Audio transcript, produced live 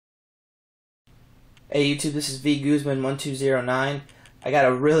Hey YouTube, this is V Guzman 1209. I got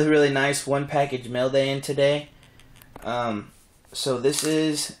a really nice one package Mailday in today. So this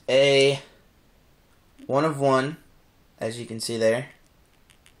is a one of one, as you can see there.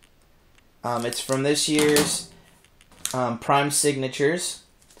 It's from this year's Prime Signatures.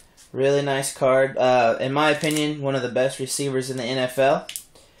 Really nice card. In my opinion, one of the best receivers in the NFL.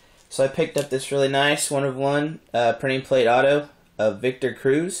 So I picked up this really nice one of one printing plate auto of Victor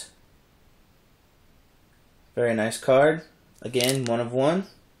Cruz. Very nice card. Again, one of one.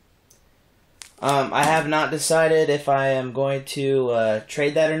 I have not decided if I am going to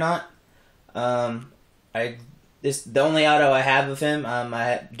trade that or not. This the only auto I have of him.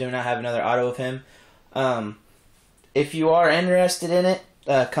 I do not have another auto of him. If you are interested in it,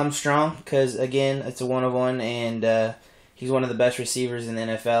 come strong, because again, it's a one of one, and he's one of the best receivers in the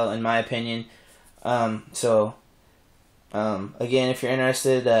NFL, in my opinion. Again, if you're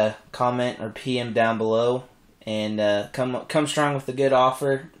interested, comment or PM down below, and come strong with a good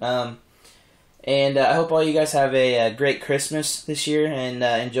offer. I hope all you guys have a great Christmas this year, and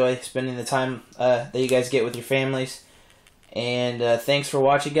enjoy spending the time that you guys get with your families. And thanks for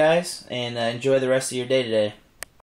watching, guys, and enjoy the rest of your day today.